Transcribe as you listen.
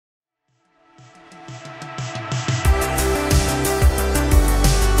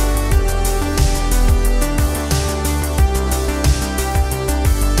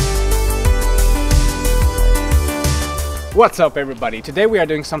What's up everybody? Today we are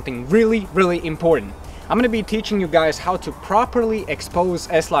doing something really important. I'm going to be teaching you guys how to properly expose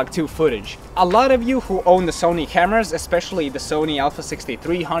SLOG2 footage. A lot of you who own the Sony cameras, especially the Sony A6300,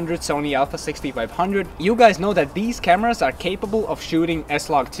 Sony A6500, you guys know that these cameras are capable of shooting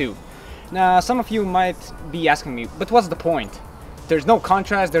SLOG2. Now some of you might be asking me, but what's the point? There's no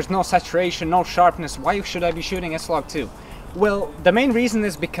contrast, there's no saturation, no sharpness, why should I be shooting SLOG2? Well, the main reason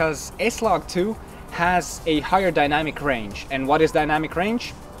is because SLOG2 has a higher dynamic range. And what is dynamic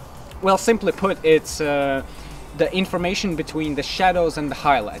range? Well, simply put, it's the information between the shadows and the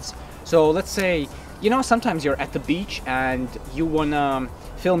highlights. So let's say, you know, sometimes you're at the beach and you wanna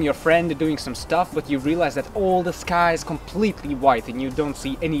film your friend doing some stuff, but you realize that all the sky is completely white and you don't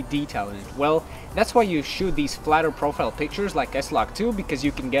see any detail in it. Well, that's why you shoot these flatter profile pictures like SLOG2, because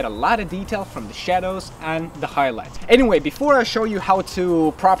you can get a lot of detail from the shadows and the highlights. Anyway, before I show you how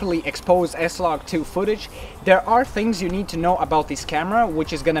to properly expose SLOG2 footage, there are things you need to know about this camera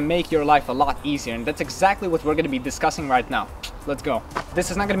which is gonna make your life a lot easier, and that's exactly what we're gonna be discussing right now. Let's go. This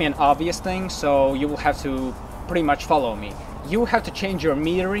is not gonna be an obvious thing, so you will have to pretty much follow me. You have to change your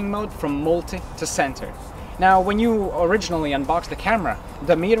metering mode from multi to center. Now, when you originally unbox the camera,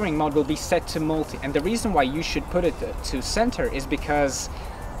 the metering mode will be set to multi, and the reason why you should put it to center is because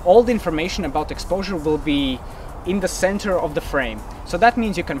all the information about exposure will be in the center of the frame. So that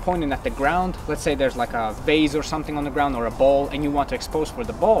means you can point it at the ground. Let's say there's like a vase or something on the ground, or a ball, and you want to expose for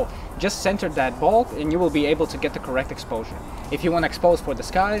the ball. Just center that ball and you will be able to get the correct exposure. If you want to expose for the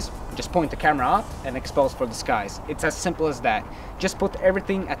skies, just point the camera up and expose for the skies. It's as simple as that. Just put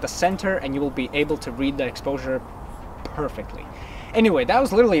everything at the center and you will be able to read the exposure perfectly. Anyway, that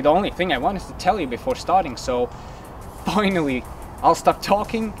was literally the only thing I wanted to tell you before starting, so finally I'll stop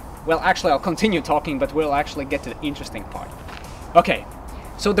talking. Well, actually, I'll continue talking, but we'll actually get to the interesting part. Okay,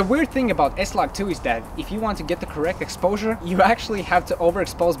 so the weird thing about SLOG2 is that if you want to get the correct exposure, you actually have to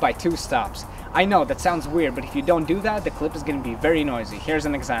overexpose by 2 stops. I know, that sounds weird, but if you don't do that, the clip is going to be very noisy. Here's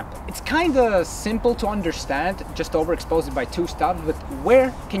an example. It's kind of simple to understand, just overexpose it by 2 stops, but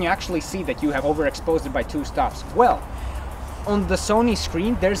where can you actually see that you have overexposed it by 2 stops? Well, on the Sony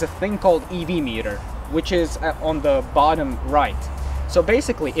screen, there's a thing called EV meter, which is on the bottom right. So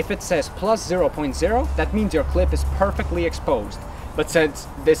basically, if it says plus 0.0, that means your clip is perfectly exposed. But since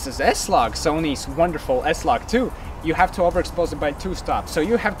this is SLOG, Sony's wonderful SLOG2, you have to overexpose it by 2 stops. So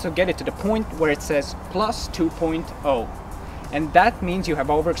you have to get it to the point where it says plus 2.0. And that means you have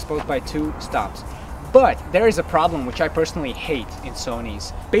overexposed by 2 stops. But there is a problem which I personally hate in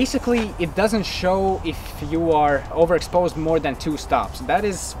Sony's. Basically, it doesn't show if you are overexposed more than 2 stops. That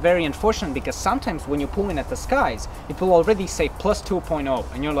is very unfortunate, because sometimes when you pull in at the skies, it will already say plus 2.0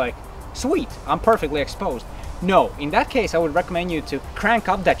 and you're like, sweet, I'm perfectly exposed. No, in that case I would recommend you to crank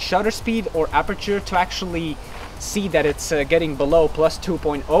up that shutter speed or aperture to actually see that it's getting below plus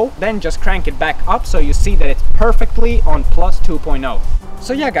 2.0, then just crank it back up so you see that it's perfectly on plus 2.0.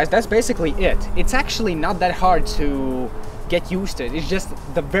 So yeah guys, that's basically it. It's actually not that hard to get used to it. It's just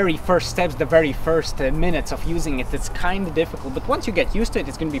the very first steps, the very first minutes of using it, it's kind of difficult, but once you get used to it,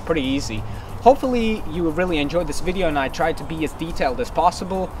 it's going to be pretty easy. Hopefully you really enjoyed this video and I tried to be as detailed as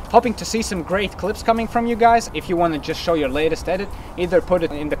possible. Hoping to see some great clips coming from you guys. If you want to just show your latest edit, either put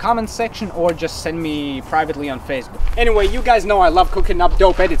it in the comments section or just send me privately on Facebook. Anyway, you guys know I love cooking up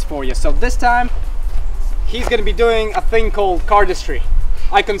dope edits for you, so this time he's going to be doing a thing called cardistry.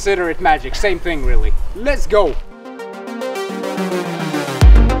 I consider it magic, same thing really. Let's go!